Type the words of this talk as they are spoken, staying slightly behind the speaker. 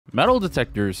Metal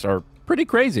detectors are pretty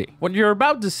crazy. What you're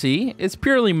about to see is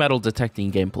purely metal detecting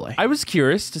gameplay. I was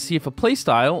curious to see if a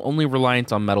playstyle only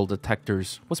reliant on metal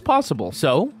detectors was possible.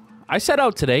 So, I set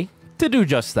out today to do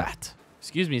just that.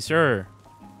 Excuse me, sir.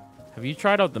 Have you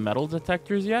tried out the metal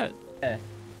detectors yet? Yeah.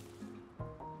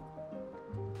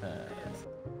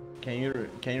 Can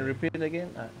you repeat it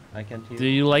again? I can't hear. Do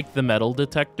you like the metal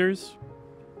detectors?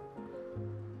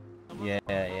 Yeah.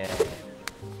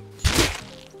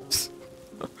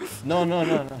 No.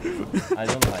 I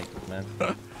don't like it, man.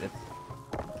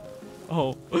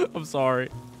 Oh, I'm sorry.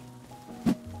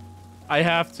 I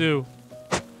have to.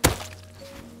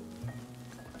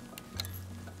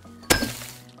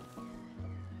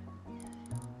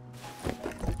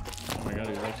 Oh my god,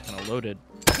 your leg's kind of loaded.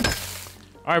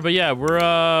 All right, but yeah, we're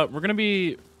gonna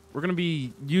be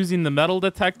using the metal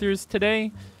detectors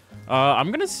today.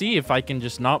 I'm gonna see if I can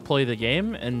just not play the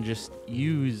game and just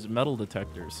use metal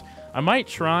detectors. I might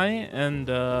try, and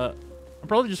I'm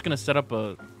probably just gonna set up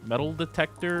a metal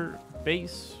detector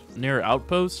base near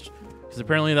Outpost, because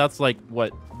apparently that's like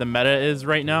what the meta is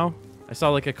right now. I saw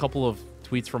like a couple of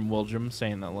tweets from William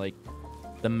saying that like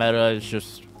the meta is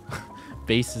just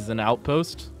bases and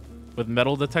Outpost with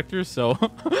metal detectors. So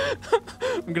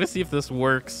I'm gonna see if this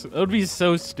works. It would be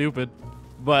so stupid,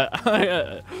 but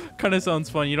kind of sounds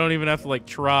fun. You don't even have to like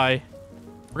try.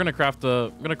 We're gonna craft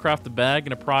a bag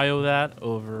and a prio that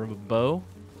over a bow,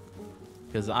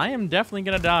 because I am definitely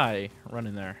gonna die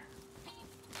running there.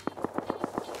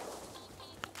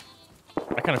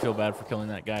 I kind of feel bad for killing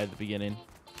that guy at the beginning.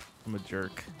 I'm a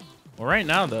jerk. Well, right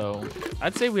now though,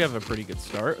 I'd say we have a pretty good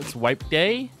start. It's wipe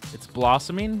day. It's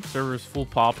blossoming. Server's full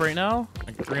pop right now.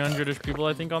 Like 300-ish people,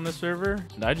 I think, on this server.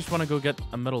 And I just want to go get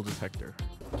a metal detector.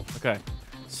 Okay.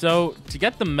 So to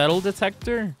get the metal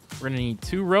detector, we're gonna need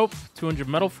 2 rope, 200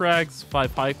 metal frags,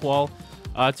 5 high qual.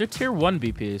 It's a tier 1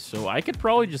 BP, so I could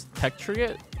probably just tech tree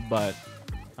it, but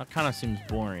that kind of seems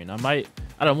boring. I don't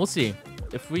know, we'll see.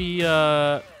 If we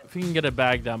can get a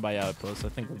bag down by Outpost, I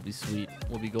think we'll be sweet.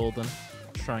 We'll be golden.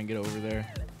 Let's try and get over there.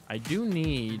 I do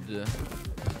need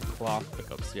cloth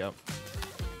pickups, yep.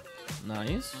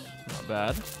 Nice, not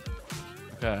bad.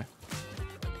 Okay.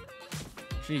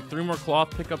 Actually, need 3 more cloth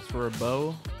pickups for a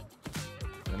bow,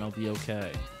 then I'll be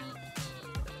okay.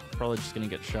 Probably just gonna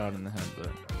get shot in the head, but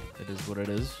it is what it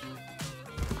is.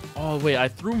 Oh wait, I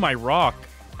threw my rock.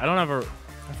 I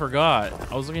forgot.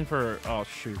 I was looking for, oh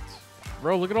shoot.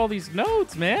 Bro, look at all these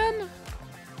notes, man.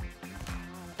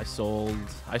 I sold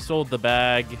the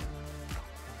bag.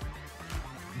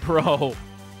 Bro.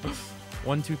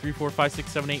 1, 2, 3, 4, 5,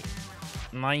 6, 7, 8,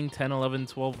 9, 10, 11,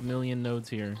 12 million nodes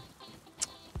here.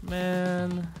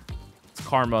 Man. It's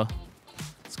karma.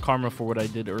 It's karma for what I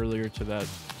did earlier to that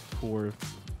poor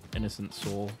innocent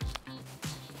soul.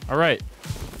 All right.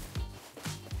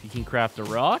 You can craft a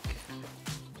rock.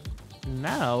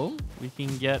 Now we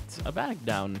can get a bag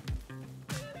down.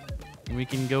 And we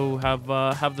can go have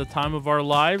the time of our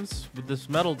lives with this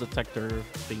metal detector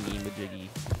thingy majiggy.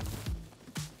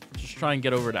 Just try and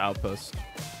get over to Outpost.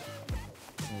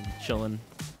 We'll be chilling.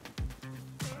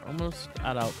 Almost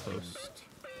at Outpost.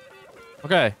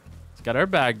 Okay, let's get our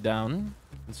bag down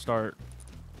and start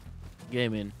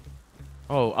gaming.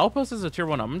 Oh, Outpost is a tier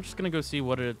 1. I'm just gonna go see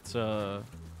what it's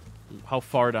how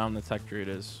far down the tech tree it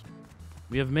is.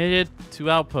 We have made it to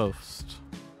Outpost.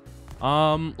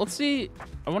 Let's see.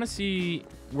 I want to see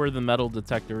where the metal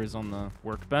detector is on the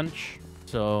workbench,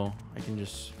 so I can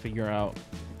just figure out.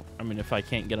 I mean, if I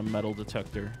can't get a metal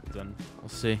detector, then we'll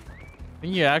see. I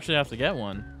think you actually have to get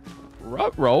one.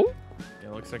 Ruh-roh. Yeah,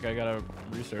 looks like I gotta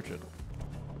research it.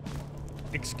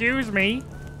 Excuse me.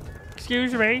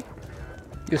 Excuse me.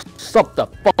 You stop the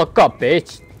fuck up,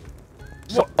 bitch.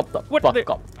 Stop the fuck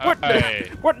up.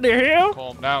 What the hell?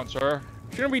 Calm down, sir.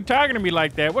 Shouldn't be talking to me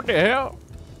like that. What the hell?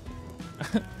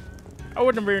 I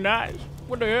wasn't very nice.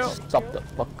 What the hell? Stop the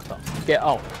fuck up. Get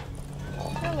out.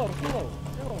 Hello.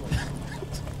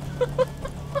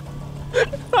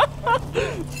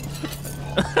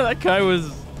 That guy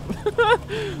was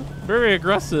very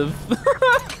aggressive.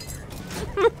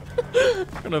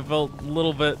 Kind of felt a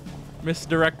little bit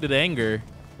misdirected anger.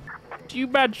 Do you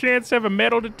by chance have a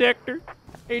metal detector?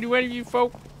 Hey, do any of you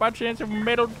folk by chance have a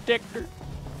metal detector?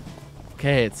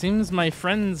 Okay, it seems my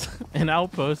friends in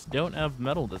Outpost don't have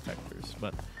metal detectors,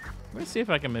 but I'm gonna see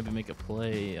if I can maybe make a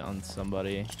play on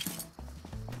somebody.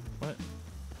 What?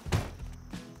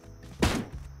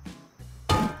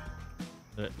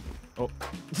 Oh,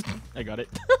 I got it.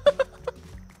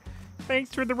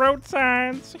 Thanks for the road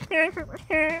signs.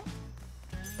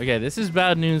 Okay, this is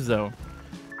bad news though.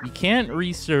 You can't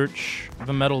research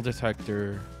the metal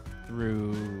detector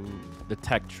through the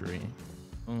tech tree.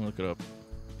 Let me look it up.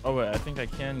 Oh wait, I think I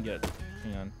can get.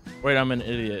 Hang on. Wait, I'm an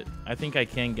idiot. I think I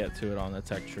can get to it on the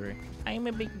tech tree. I'm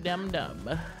a big dum-dum.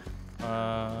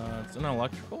 It's an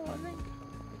electrical, I think.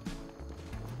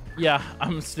 Yeah,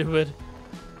 I'm stupid.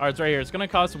 All right, it's right here. It's gonna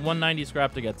cost 190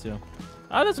 scrap to get to.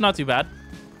 That's not too bad.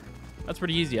 That's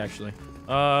pretty easy, actually.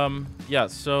 Yeah.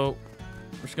 So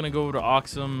we're just gonna go over to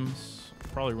Oxum's.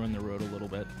 Probably run the road a little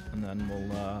bit, and then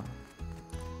we'll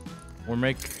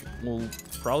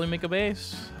probably make a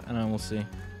base, and then we'll see.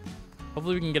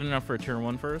 Hopefully we can get enough for a tier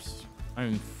 1 first.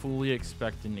 I'm fully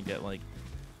expecting to get like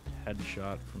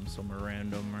headshot from somewhere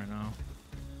random right now.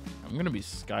 I'm gonna be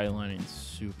skylining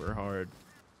super hard.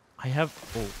 I have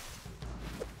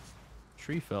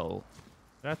tree fell.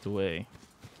 That's away.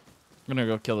 I'm gonna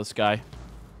go kill this guy.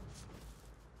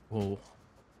 Whoa.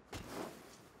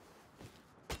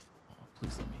 Oh,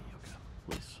 please let me. Okay,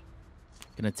 please.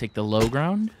 Gonna take the low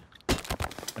ground.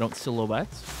 I don't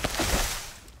silhouette.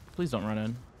 Please don't run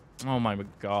in. Oh my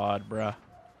god, bruh.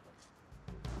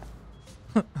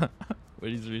 Wait,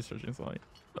 he's researching something.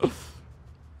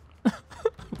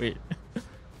 Wait.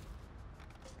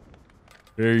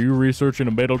 Hey, are you researching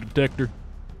a metal detector?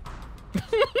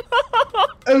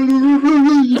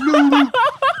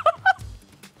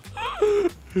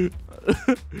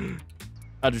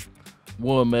 I just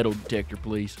want a metal detector,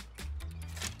 please.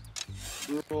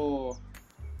 Bro,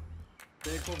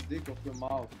 take off dick of your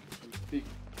mouth and speak.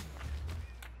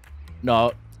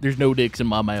 No, there's no dicks in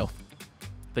my mouth.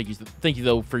 Thank you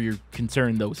though for your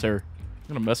concern though, sir.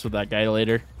 I'm gonna mess with that guy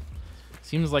later.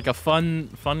 Seems like a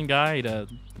fun guy to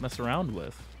mess around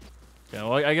with. Yeah,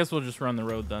 well, I guess we'll just run the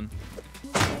road then.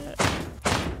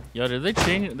 Yo, did they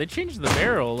change? They changed the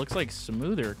barrel. It looks like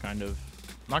smoother, kind of.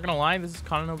 Not gonna lie, this is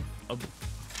kind of a.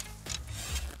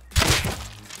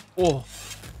 Oh.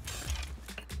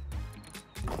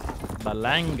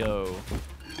 Balango.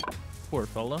 Poor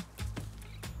fella.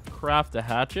 Craft a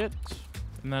hatchet,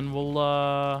 and then we'll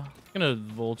gonna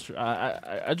vulture.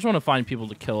 I just want to find people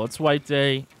to kill. It's White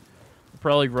Day. We're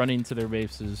probably running to their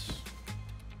bases.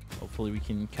 Hopefully we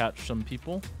can catch some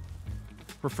people,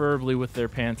 preferably with their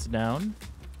pants down.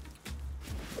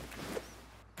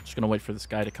 Just gonna wait for this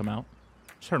guy to come out.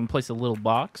 Just heard him place a little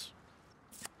box.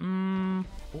 Oh.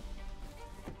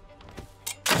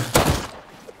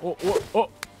 Oh, oh,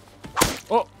 oh.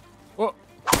 Oh, oh,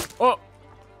 oh.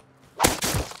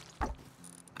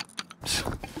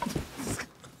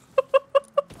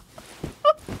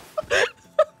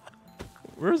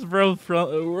 Where's bro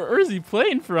from? Where is he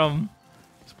playing from?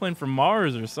 He's playing from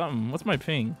Mars or something. What's my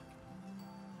ping?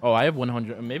 Oh, I have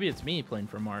 100. Maybe it's me playing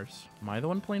from Mars. Am I the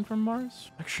one playing from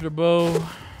Mars? Extra bow.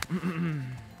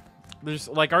 There's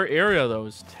like our area though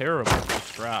is terrible for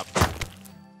scrap.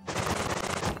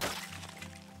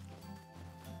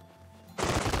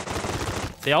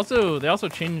 They also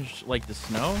changed like the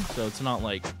snow, so it's not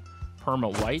like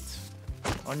perma white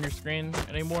on your screen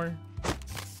anymore.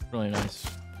 Really nice.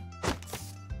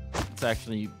 It's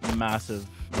actually massive.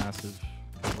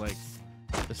 Like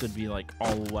this would be like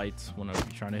all white when I would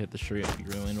be trying to hit the street. It'd be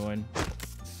really annoying.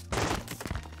 Oh,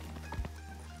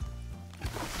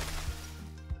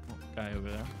 guy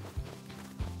over there.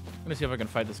 I'm gonna see if I can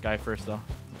fight this guy first though.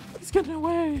 He's getting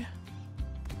away.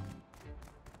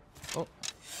 Oh.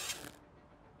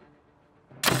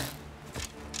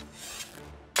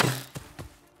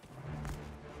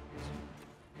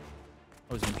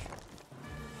 I was in down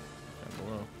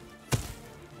below.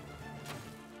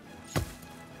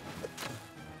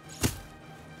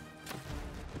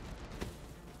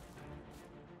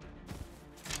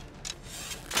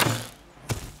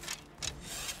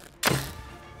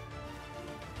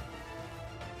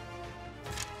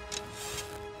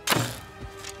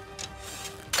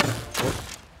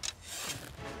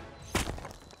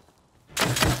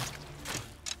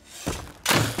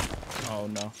 Oh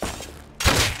no.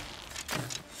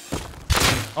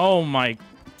 Oh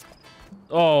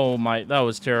my, that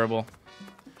was terrible.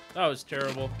 That was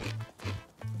terrible.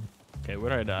 Okay, where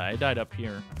did I die? I died up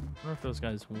here. I wonder if those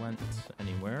guys went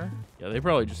anywhere. Yeah, they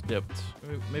probably just dipped.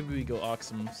 Maybe we go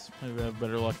Oxums. Maybe we have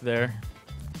better luck there.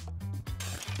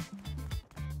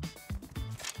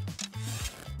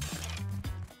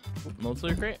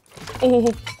 Military crate.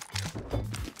 Oh!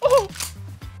 Oh!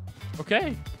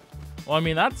 Okay. Well, I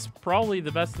mean, that's probably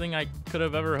the best thing I could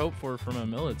have ever hoped for from a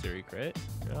military crate.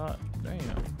 God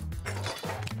damn.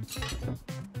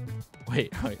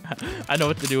 Wait. I know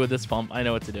what to do with this pump. I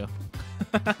know what to do.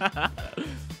 Where's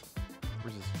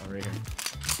this one? Right here.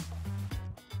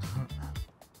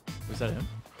 Was that him?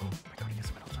 Oh my god,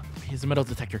 he has a metal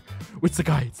detector. It's the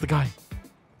guy. It's the guy.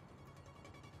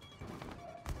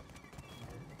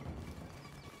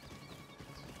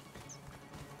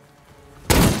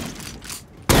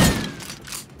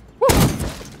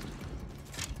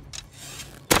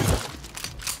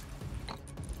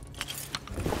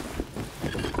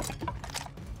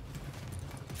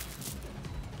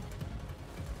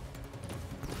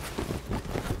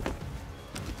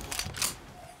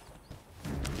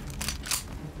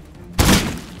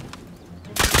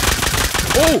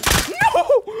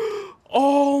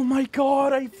 Oh my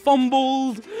god, I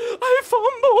fumbled! I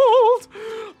fumbled!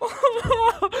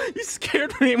 You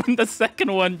scared me when the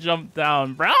second one jumped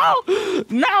down, bro!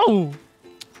 No!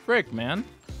 Frick, man.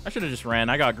 I should have just ran.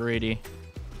 I got greedy.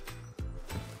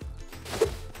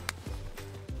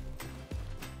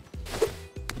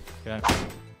 Okay.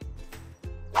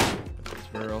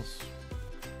 Where else?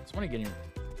 Somebody getting...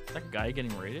 Is that guy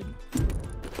getting raided? Does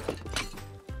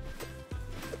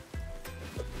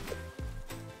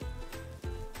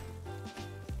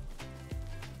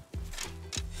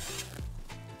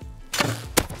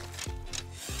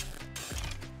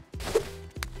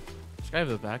this guy have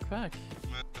a backpack?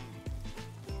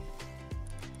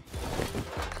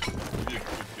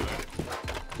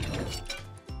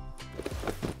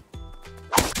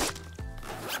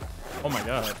 Oh my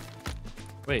god.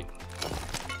 Wait.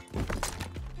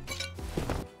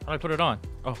 How do I put it on?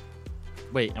 Oh.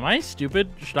 Wait, am I stupid?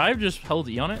 Should I have just held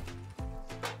E on it?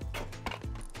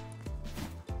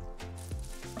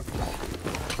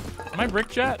 Am I brick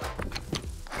chat?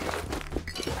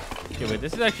 Okay, wait,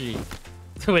 this is actually...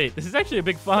 Wait, this is actually a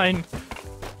big find.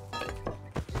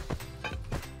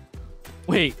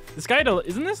 Wait, this guy...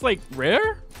 Isn't this, like,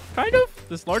 rare? Kind of?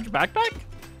 This large backpack?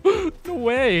 No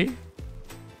way.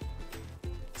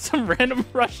 Some random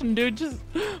Russian dude just...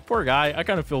 Poor guy. I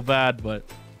kind of feel bad, but...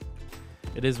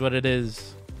 It is what it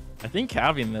is. I think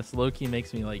having this low-key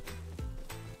makes me, like...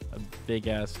 a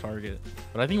big-ass target.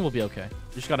 But I think we'll be okay.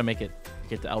 Just gotta make it...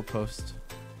 Get the outpost.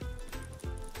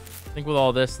 I think with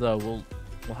all this, though, we'll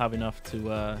have enough to...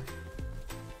 We'll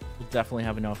definitely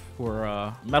have enough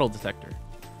for, metal detector.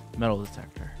 Metal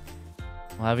detector.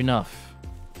 We'll have enough.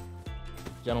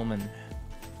 Gentlemen.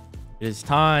 It is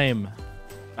time.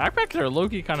 Backpacks are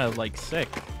low-key kind of like sick.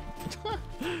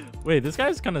 Wait, this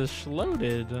guy's kind of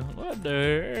shloated. What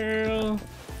the hell?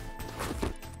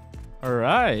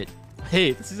 Alright.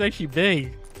 Hey, this is actually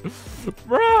big.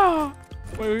 Bro!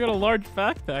 Wait, we got a large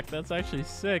backpack. That's actually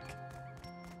sick.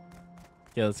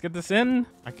 Yeah, let's get this in.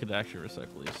 I could actually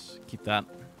recycle these. Keep that.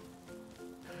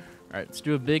 Alright, let's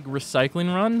do a big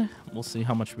recycling run. We'll see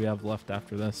how much we have left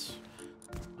after this.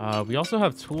 We also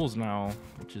have tools now,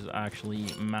 which is actually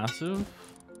massive.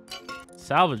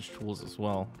 Salvage tools as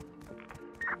well.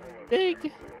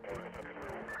 Big.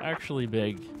 Actually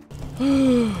big.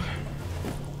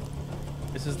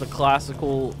 This is the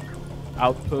classical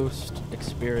outpost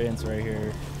experience right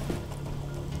here.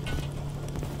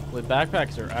 Wait,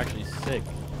 backpacks are actually sick.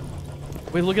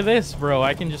 Wait, look at this, bro.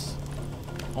 I can just...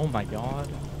 Oh my god.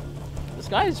 This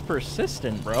guy is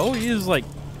persistent, bro. He is like...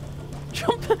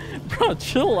 Jump... Bro,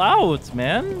 chill out,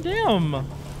 man. Damn.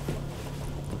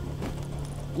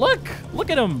 Look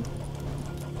at him.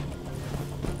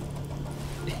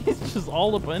 He's just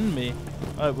all up in me.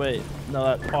 Oh, wait. No,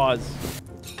 that pause.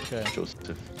 Okay.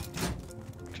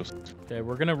 Okay,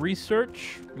 we're gonna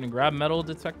research. We're gonna grab metal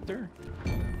detector.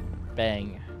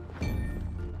 Bang.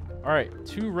 Alright,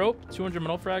 2 rope, 200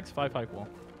 metal frags, 5 pipe wall.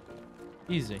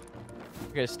 Easy.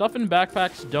 Okay, stuff in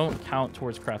backpacks don't count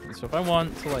towards crafting. So if I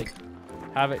want to, like,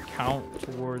 have it count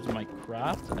towards my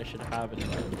craft, I should have it in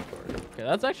my inventory. Okay,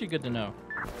 that's actually good to know.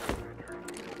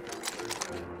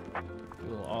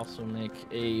 We'll also make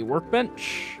a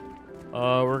workbench.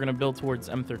 We're gonna build towards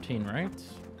M13, right?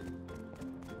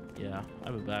 Yeah, I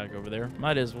have a bag over there.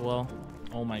 Might as well.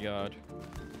 Oh my god.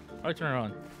 How do I turn it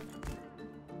on?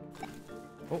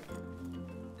 Oh.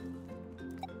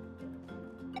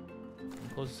 I'm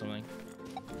close to something.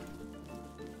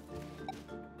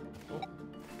 Oh.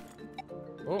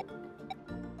 Oh.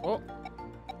 Oh.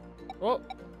 Oh.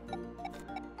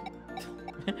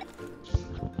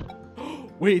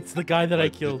 Wait, it's the guy that I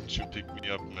killed. Why didn't you pick me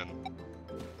up, man?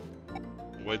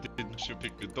 Why didn't you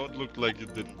pick me? Don't look like you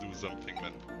didn't do something,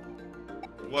 man.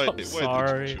 Why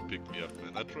didn't you pick me up,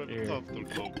 man? I tried to talk to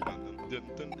Cobalt, man, and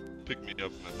didn't pick me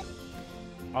up, man.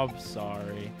 I'm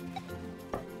sorry.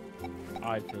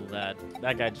 I feel that.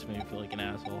 That guy just made me feel like an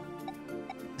asshole.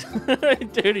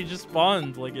 Dude, he just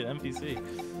spawned like an NPC.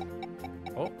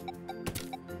 Oh.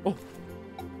 Oh.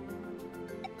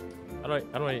 How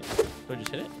do I just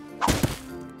hit it?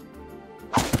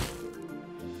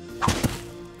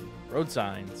 Road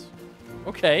signs.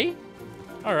 Okay.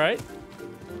 Alright.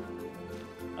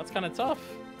 That's kind of tough.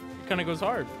 It kind of goes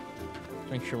hard.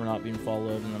 Make sure we're not being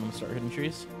followed, and then I'm gonna start hitting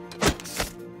trees.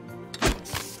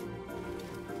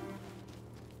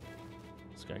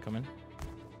 This guy coming.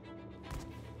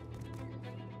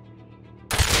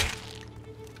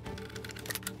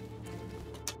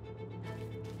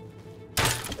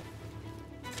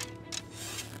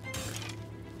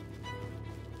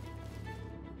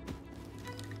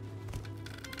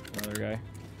 Another guy.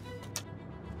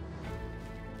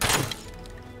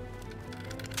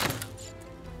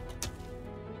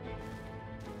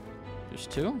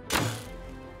 There's 2?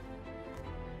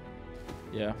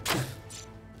 Yeah.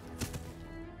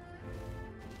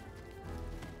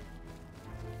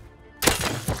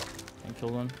 And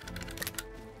killed one.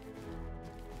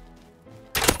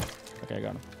 Okay, I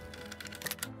got him.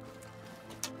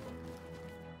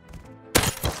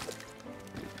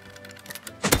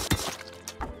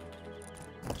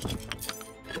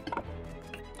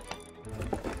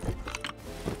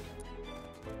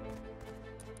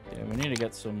 Yeah, we need to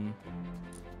get some...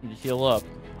 Need to heal up.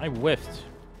 I whiffed.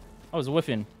 I was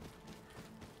whiffing.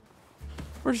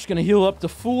 We're just gonna heal up to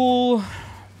full.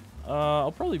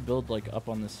 I'll probably build like up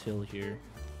on this hill here.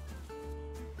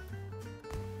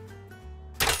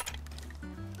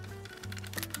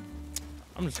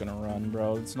 I'm just gonna run,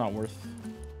 bro. It's not worth.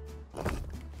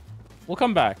 We'll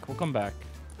come back. We'll come back.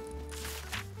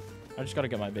 I just gotta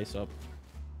get my base up.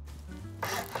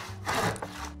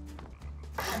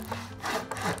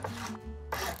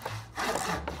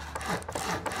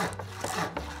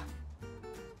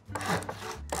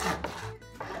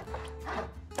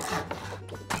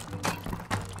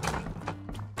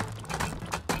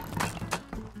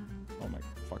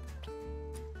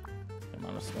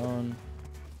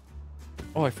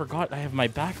 Oh, I forgot I have my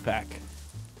backpack.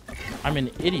 I'm an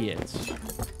idiot. Sit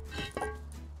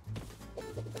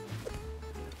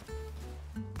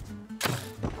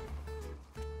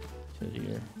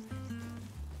here.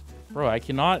 Bro, I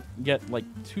cannot get like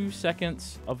 2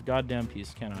 seconds of goddamn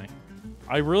peace, can I?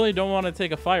 I really don't want to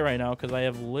take a fight right now because I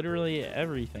have literally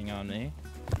everything on me.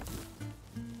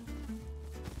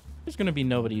 There's gonna be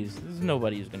nobody's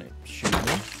gonna shoot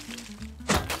me.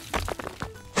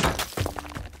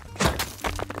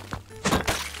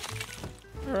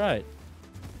 All right.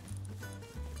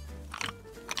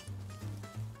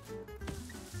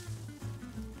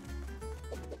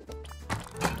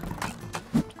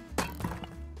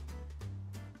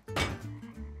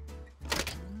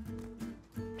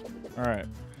 All right.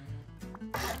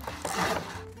 I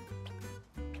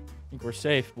think we're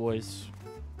safe, boys.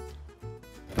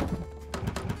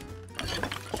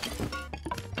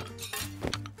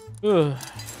 Ugh.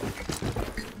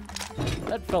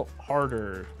 That felt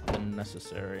harder than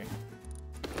necessary.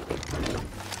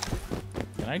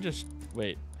 Can I just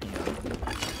wait? Hang on.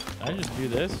 Can I just do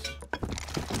this?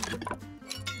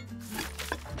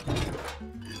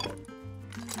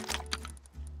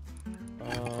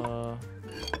 Can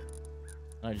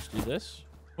I just do this?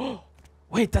 Oh,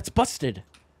 wait, that's busted.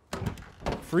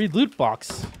 Free loot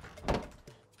box.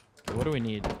 Okay, what do we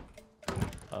need?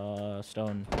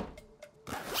 Stone.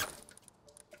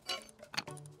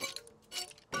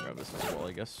 Grab this as well,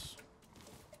 I guess.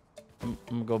 I'm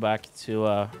gonna go back to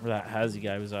where that Hazy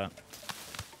guy was at.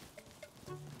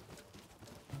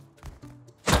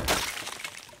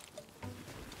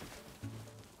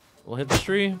 We'll hit the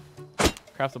tree,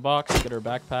 craft the box, get our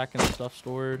backpack and stuff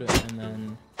stored, and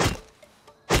then I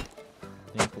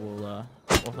think we'll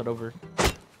head over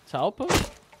to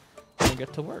Outpost and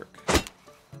get to work.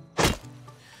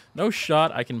 No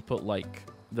shot I can put like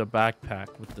the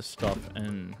backpack with the stuff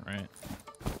in, right?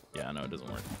 Yeah, no, it doesn't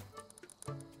work.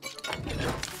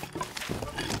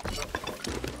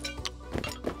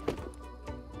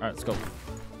 All right, let's go.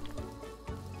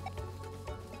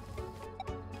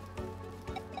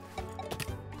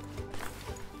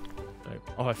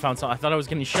 Oh, I found something. I thought I was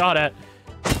getting shot at.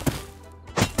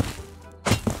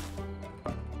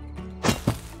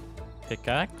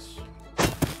 Pickaxe.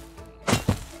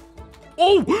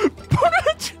 Oh! No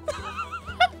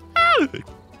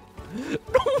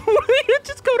way! I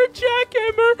just got a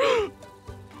jackhammer!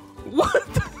 What?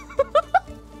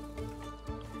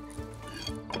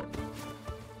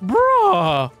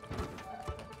 Bruh!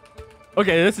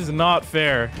 Okay, this is not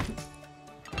fair.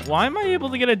 Why am I able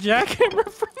to get a jackhammer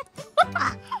from...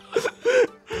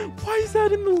 Why is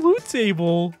that in the loot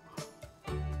table?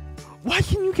 Why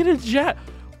can you get a jack...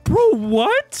 Bro,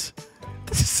 what?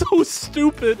 This is so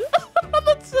stupid.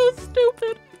 That's so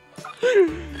stupid.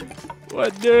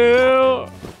 What the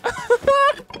hell?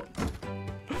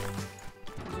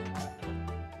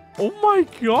 Oh my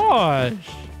gosh.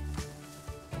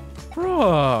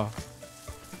 Bruh.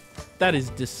 That is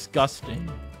disgusting,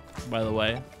 by the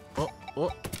way. Oh,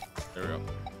 there we go.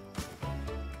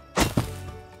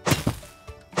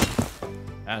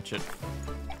 Hatchet.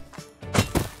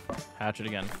 Hatchet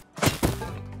again.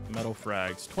 Metal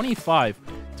frags. 25.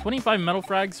 25 metal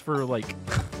frags for like...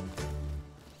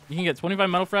 You can get 25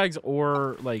 metal frags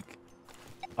or like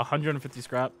 150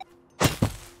 scrap.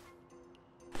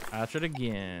 Hatchet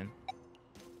again.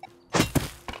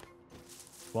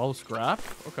 12 scrap.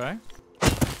 Okay.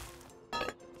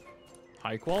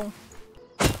 High qual.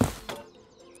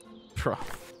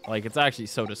 Like, it's actually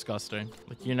so disgusting.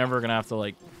 Like, you're never gonna have to,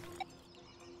 like...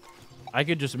 I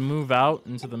could just move out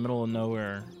into the middle of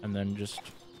nowhere and then just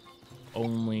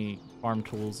only farm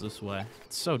tools this way.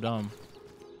 It's so dumb.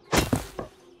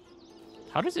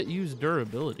 How does it use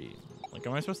durability? Like,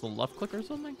 am I supposed to left click or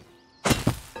something?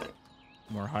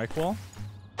 More high qual.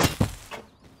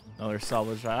 Another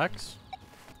salvage axe.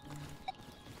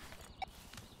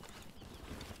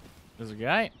 There's a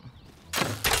guy.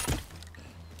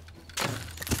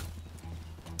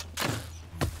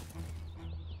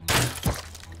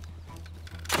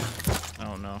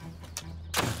 Oh no.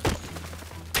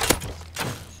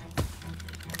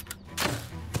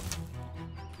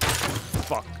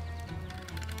 Fuck.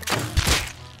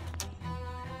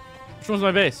 Which one's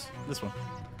my base? This one.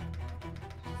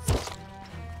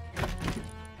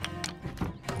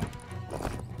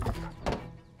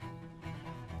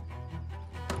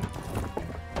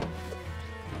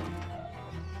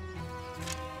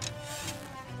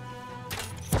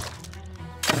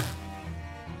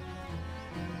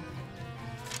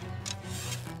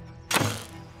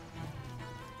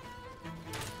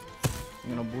 I'm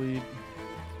gonna bleed.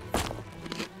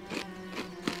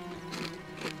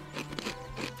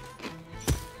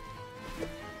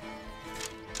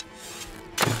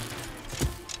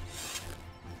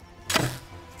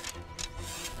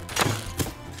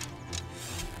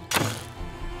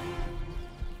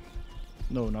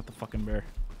 No, not the fucking bear.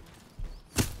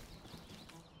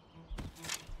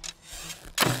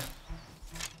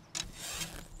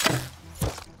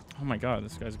 Oh my god,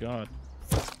 this guy's god.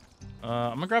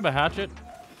 I'm gonna grab a hatchet,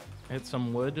 hit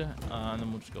some wood, and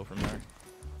then we'll just go from there.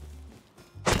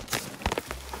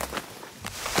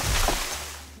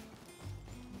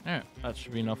 Alright, that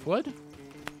should be enough wood.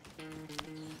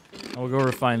 I'll go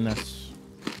refine this.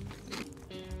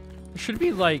 It should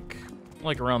be like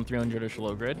around 300-ish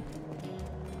low grade.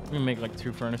 We can make like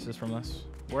 2 furnaces from this.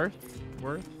 Worth?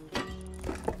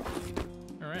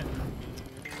 Alright.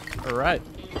 Alright.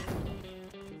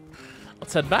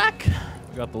 Let's head back.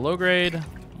 We got the low grade.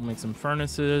 We'll make some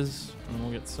furnaces, and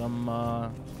we'll get some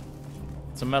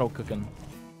metal cooking.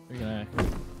 We're gonna.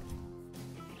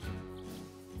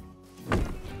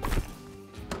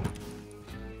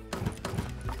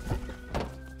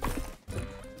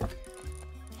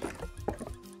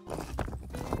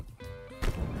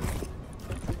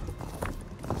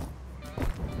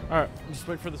 All right, just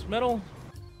wait for this metal.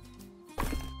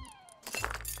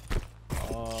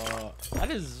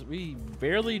 We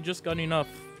barely just got enough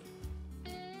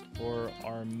for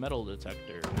our metal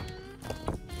detector.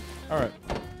 All right.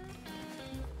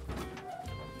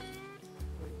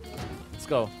 Let's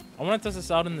go. I want to test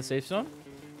this out in the safe zone.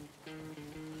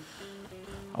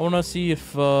 I want to see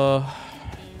if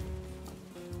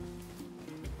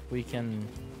we can...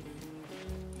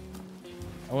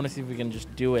 I want to see if we can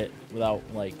just do it without,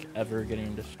 like, ever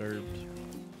getting disturbed.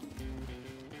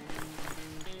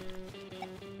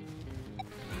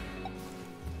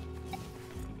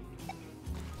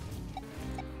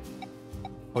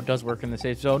 Oh, it does work in the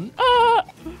safe zone. Ah!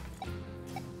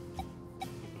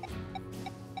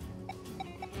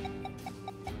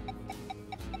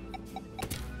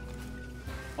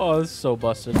 Oh, this is so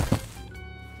busted.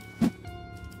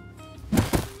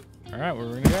 Alright, what are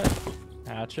we gonna get?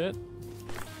 Hatchet.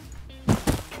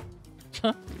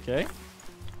 Okay.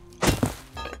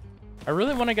 I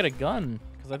really want to get a gun,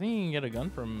 because I think you can get a gun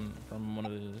from one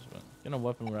of these, but getting a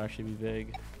weapon would actually be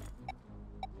big.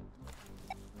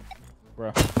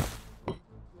 Bro.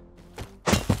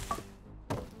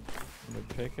 Another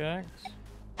pickaxe.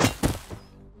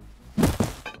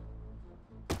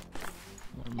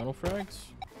 More metal frags.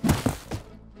 Another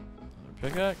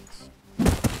pickaxe.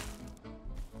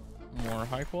 More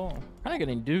high qual. Kinda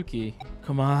getting dookie.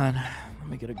 Come on. Let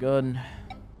me get a gun.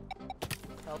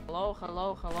 Hello,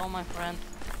 hello, hello, my friend.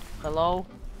 Hello.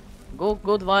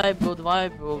 Good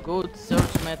vibe, good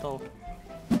search metal.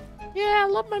 Yeah, I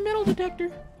love my metal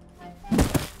detector.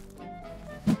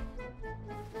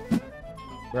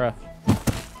 Bruh.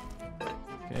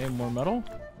 Okay, more metal.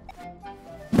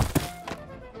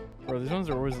 Bro, these ones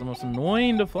are always the most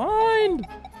annoying to find.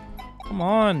 Come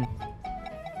on.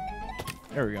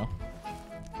 There we go.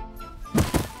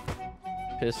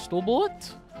 Pistol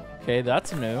bullet. Okay,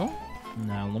 that's new.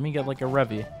 Now, let me get like a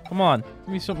Revy. Come on, give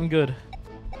me something good.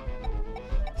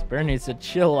 This bear needs to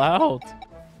chill out.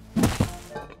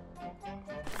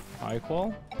 High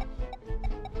qual.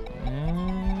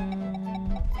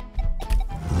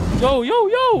 Yo, yo,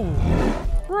 yo!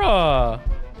 Bruh!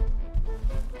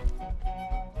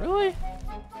 Really?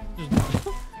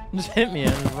 Just hit me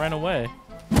and just ran away.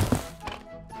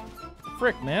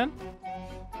 Frick, man.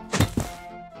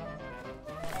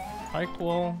 Pike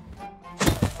wall.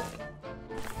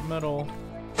 Metal.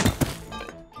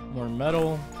 More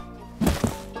metal.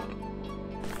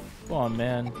 Come on,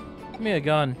 man. Give me a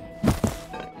gun.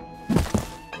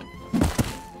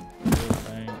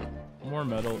 Okay. More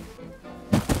metal.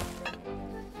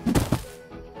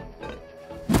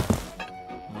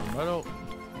 More metal.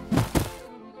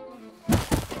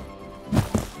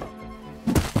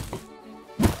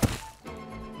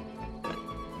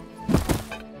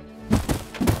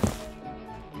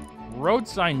 Road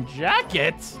sign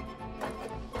jacket?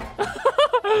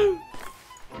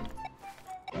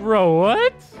 Bro,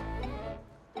 what?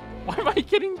 Why am I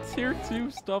getting tier 2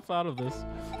 stuff out of this?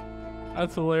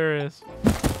 That's hilarious.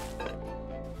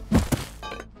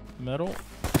 Metal.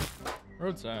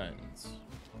 Road signs.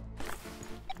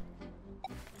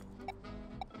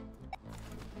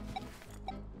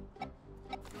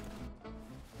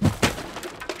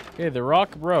 Okay, the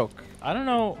rock broke. I don't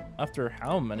know after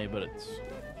how many, but it's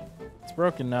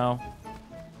broken now.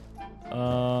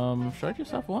 Should I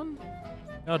just have one?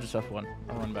 I'll just have one.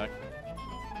 I'll run back.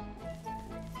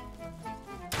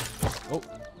 Oh.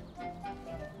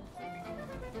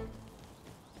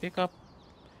 Pick up.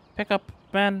 Pick up,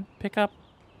 man. Pick up.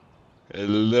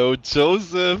 Hello,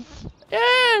 Joseph.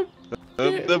 Yeah.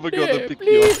 I'm never gonna pick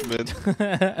you up, man.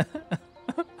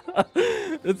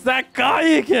 It's that guy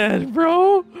again,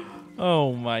 bro.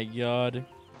 Oh my god.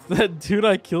 It's that dude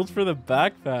I killed for the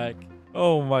backpack.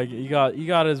 Oh my god. He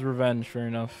got his revenge, fair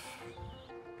enough.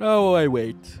 Oh, I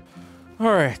wait.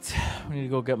 Alright. I need to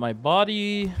go get my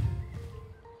body.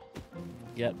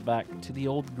 Get back to the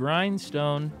old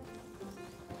grindstone.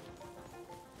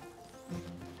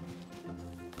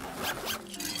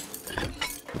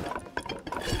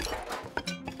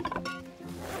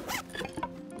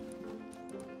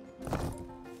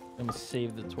 I'm gonna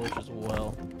save the torch as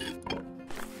well.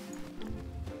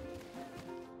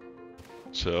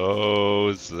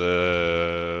 Joseph.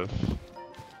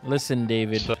 Listen,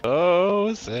 David.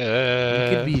 Joseph.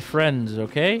 We could be friends,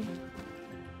 okay?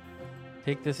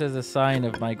 Take this as a sign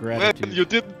of my gratitude. Man, you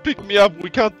didn't pick me up.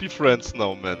 We can't be friends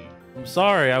now, man. I'm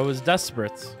sorry, I was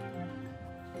desperate.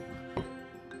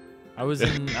 I was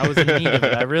in need of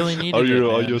it. I really needed it. Man.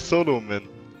 Are you solo, man?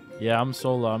 Yeah, I'm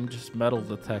solo. I'm just metal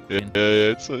detecting.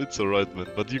 Yeah, it's alright, man.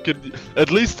 But you can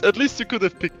at least you could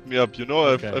have picked me up. You know,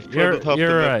 Okay. I've traveled half the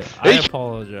You're map. right. I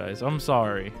apologize. I'm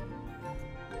sorry.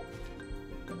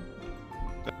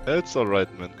 It's alright,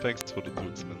 man. Thanks for the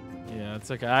tools, man. Yeah,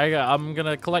 it's okay. I'm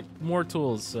gonna collect more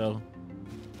tools, so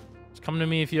just come to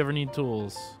me if you ever need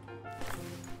tools.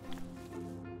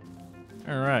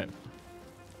 All right.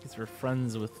 Guess we're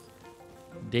friends with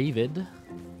David.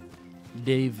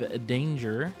 Dave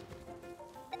Danger.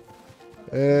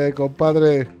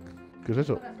 Compadre. ¿Qué es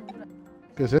eso?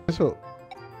 ¿Qué es eso?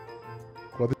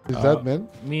 What is that, man?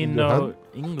 Me In your no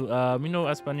hand? me no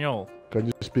español. Can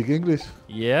you speak English?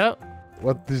 Yeah.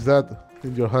 What is that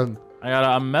in your hand?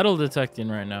 I'm metal detecting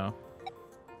right now.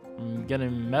 I'm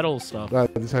getting metal stuff.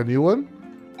 That is a new one?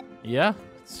 Yeah,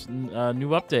 it's a new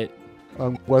update.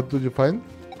 What did you find?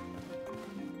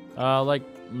 Like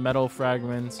metal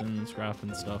fragments and scrap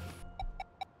and stuff.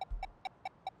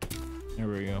 Here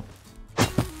we go.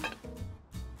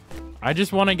 I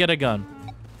just want to get a gun.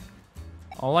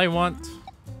 All I want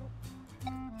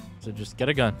is to just get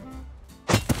a gun.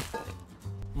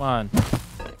 Come on.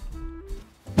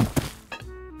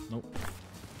 Nope.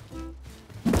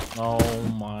 Oh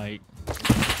my.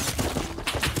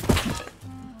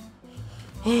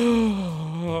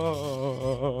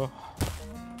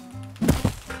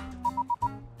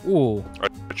 Ooh.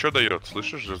 А что дает?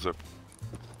 Слышишь, Жозеп?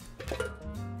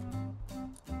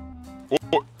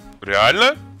 О,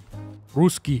 реально?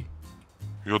 Русский.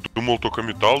 Я думал, только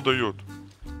металл дает.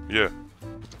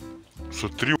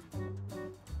 Смотри.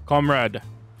 Comrade.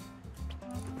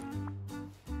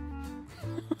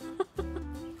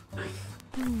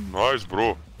 Nice,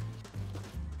 bro.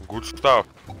 Good stuff.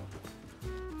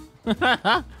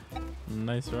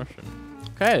 Nice Russian.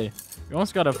 Okay. You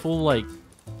almost got a full, like,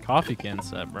 coffee can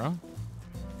set, bro.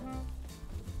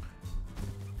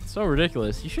 It's so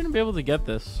ridiculous. You shouldn't be able to get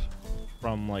this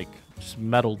from, like, just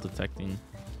metal detecting.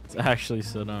 It's actually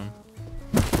so dumb.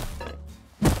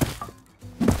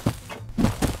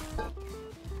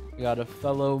 We got a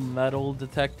fellow metal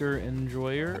detector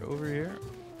enjoyer over here.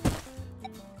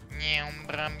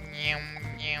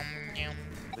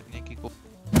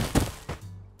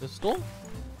 Pistol?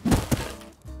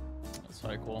 That's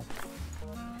pretty cool.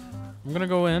 I'm gonna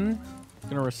go in.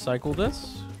 Gonna recycle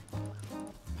this.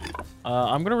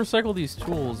 I'm gonna recycle these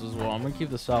tools as well. I'm gonna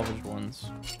keep the salvaged ones.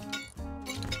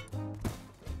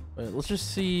 But let's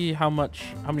just see how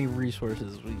many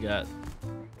resources we got.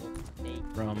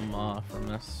 from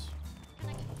this.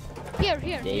 Here.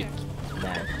 Take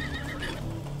that.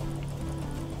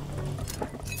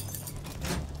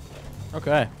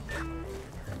 Okay.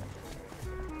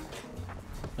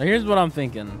 Now here's what I'm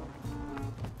thinking.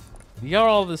 You got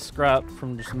all this scrap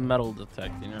from just metal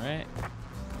detecting, right?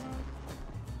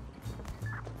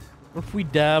 What if we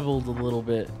dabbled a little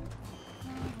bit?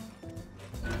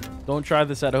 Don't try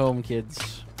this at home,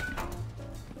 kids.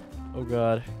 Oh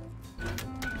god.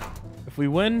 If we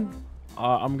win,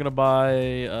 I'm gonna buy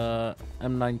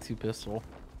M92 pistol.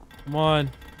 Come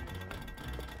on.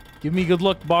 Give me good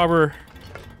luck, Barber.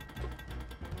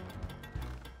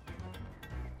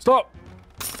 Stop!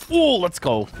 Oh, let's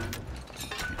go.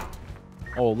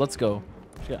 Oh, let's go.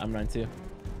 Shit, M92.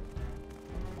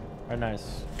 Alright,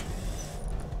 nice.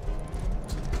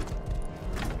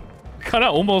 Kinda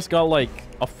almost got like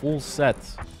a full set.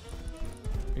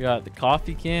 We got the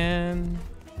coffee can.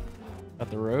 Got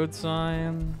the road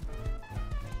sign.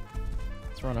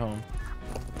 Let's run home.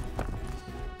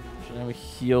 Should we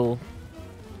heal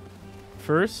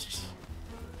first?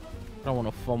 I don't want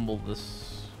to fumble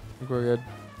this. I think we're good.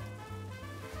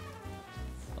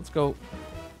 Let's go.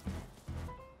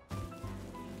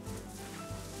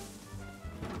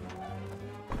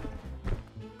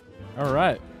 All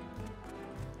right.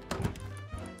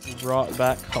 We brought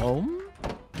back home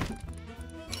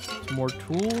some more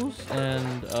tools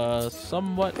and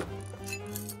somewhat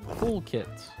tool kit,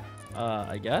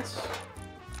 I guess.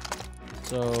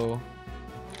 So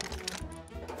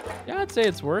yeah, I'd say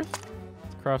it's worth.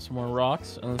 Let's craft some more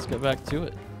rocks and let's get back to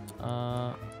it.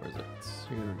 Where is it?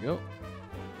 Here we go.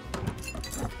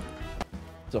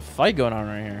 There's a fight going on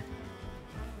right here.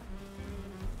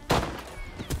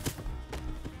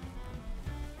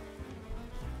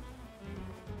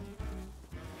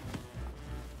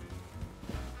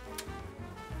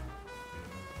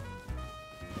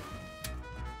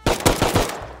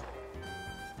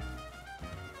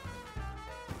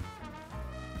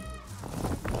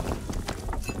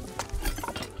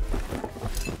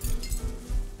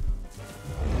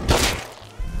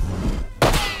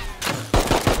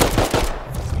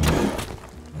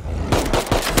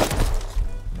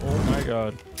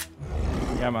 God.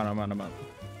 Yeah, I'm on.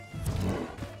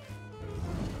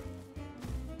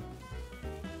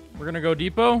 We're gonna go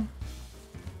depot.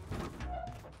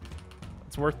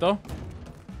 It's worth though.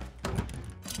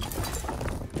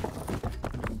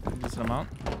 Decent amount.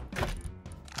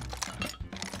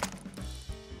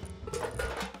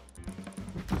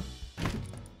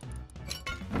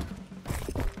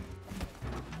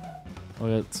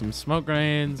 We'll get some smoke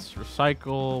grenades,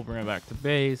 recycle, bring it back to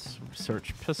base,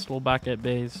 research pistol back at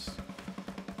base,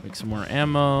 make some more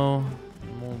ammo,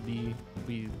 and we'll be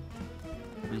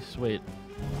sweet.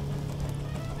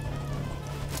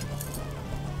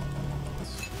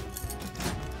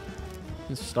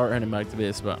 Let's start heading back to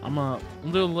base, but I'm gonna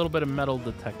do a little bit of metal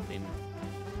detecting.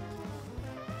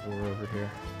 We're over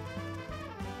here.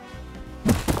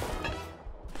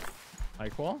 High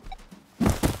qual.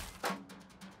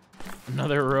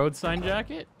 Another road sign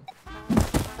jacket?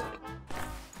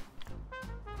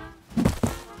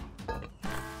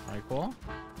 Alright, cool.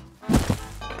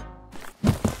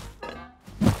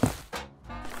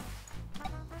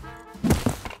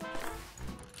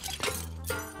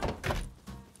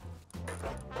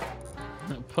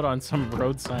 Put on some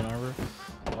road sign armor.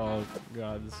 Oh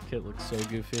god, this kit looks so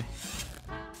goofy.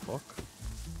 Fuck.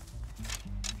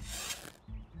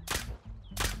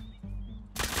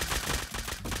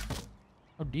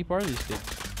 How deep are these kids?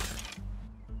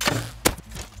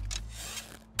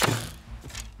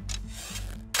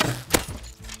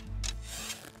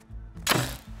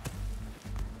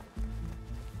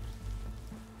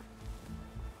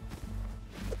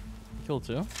 Kill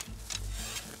two.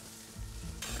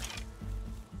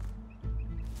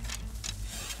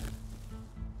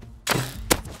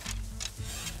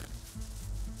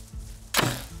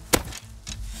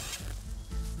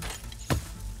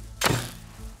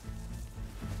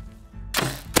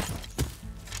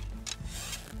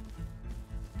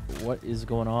 What is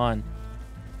going on?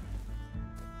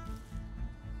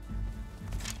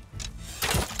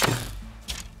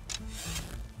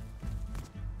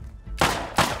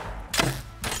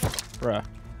 Bruh.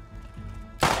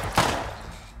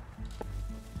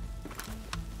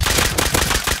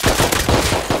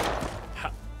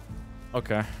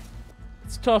 Okay.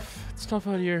 It's tough. It's tough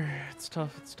out here. It's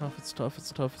tough. It's tough. It's tough.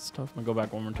 It's tough. It's tough. I'm gonna go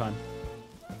back one more time.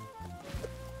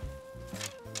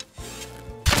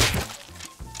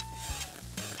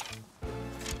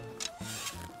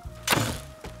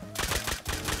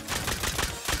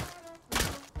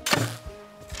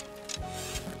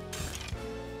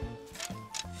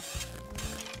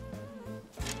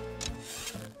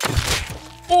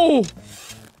 Oh!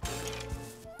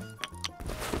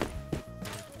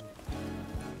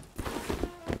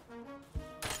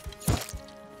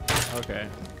 Okay.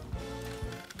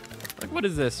 Like, what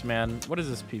is this, man? What is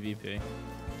this PvP?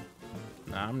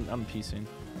 Nah, I'm piecing.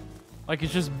 Like,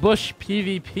 it's just bush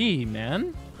PvP,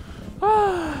 man.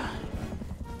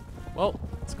 Well,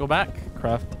 let's go back,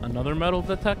 craft another metal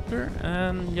detector,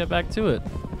 and get back to it.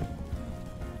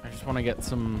 I just want to get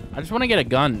some. I just want to get a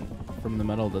gun from the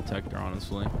metal detector,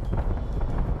 honestly.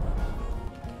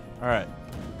 All right.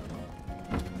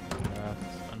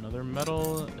 Craft another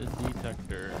metal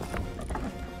detector.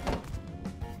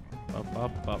 Ba, ba,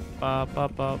 ba, ba, ba,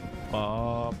 ba,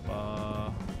 ba,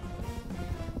 ba.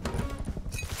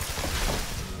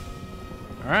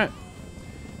 All right.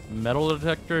 Metal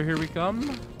detector, here we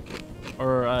come.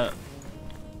 Or,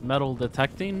 metal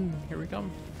detecting, here we come.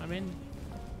 I mean.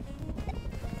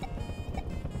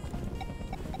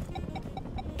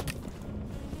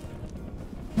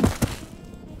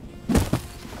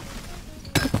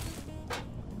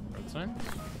 Red signs.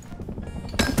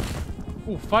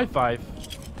 Ooh, 5-5.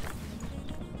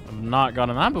 I've not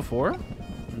gotten that before.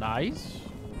 Nice.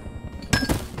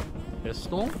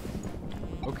 Pistol.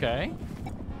 Okay.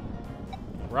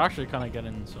 We're actually kind of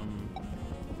getting some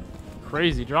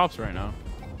crazy drops right now.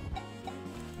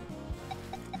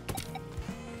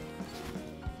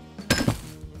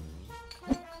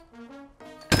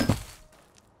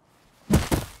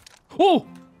 Oh!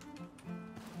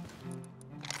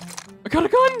 I got a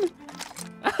gun!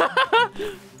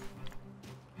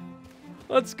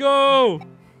 Let's go!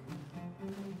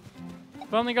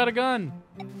 Finally got a gun.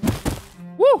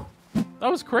 Woo! That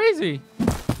was crazy.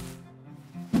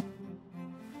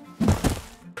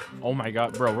 Oh my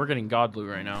god, bro, we're getting god loot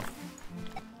right now.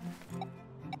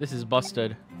 This is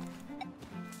busted.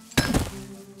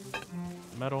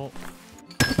 Metal.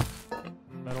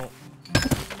 Metal.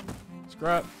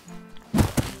 Scrap.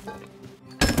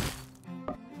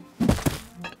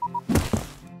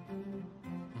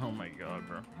 Oh my god,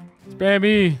 bro.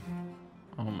 Spammy!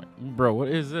 Oh my, bro, what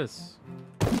is this?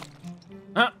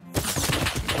 Ah!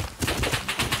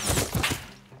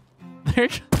 There.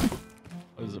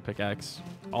 What is a pickaxe?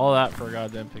 All that for a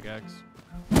goddamn pickaxe.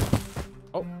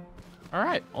 Oh, all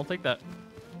right, I'll take that.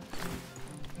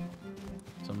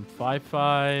 Some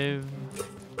 5-5.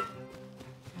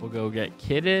 We'll go get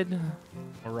kitted.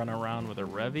 We'll run around with a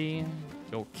Revy.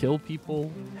 Go kill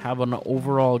people. Have an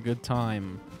overall good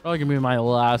time. Probably gonna be my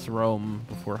last roam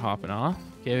before hopping off.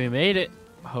 Okay, we made it.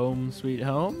 Home sweet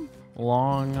home.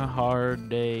 Long, hard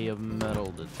day of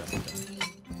metal detecting.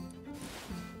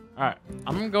 All right,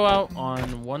 I'm gonna go out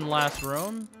on one last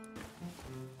roam.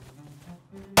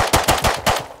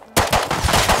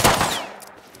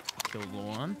 Killed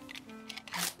one.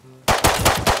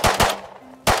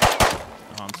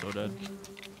 Oh, I'm so dead.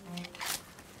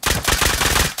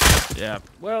 Yeah,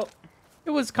 well,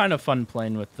 it was kind of fun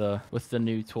playing with the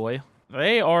new toy.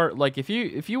 They are like, if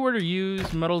you were to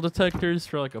use metal detectors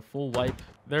for like a full wipe,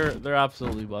 they're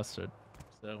absolutely busted.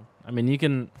 So I mean, you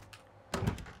can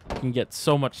get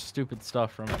so much stupid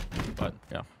stuff from it. But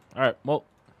yeah. All right. Well,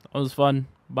 that was fun.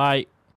 Bye.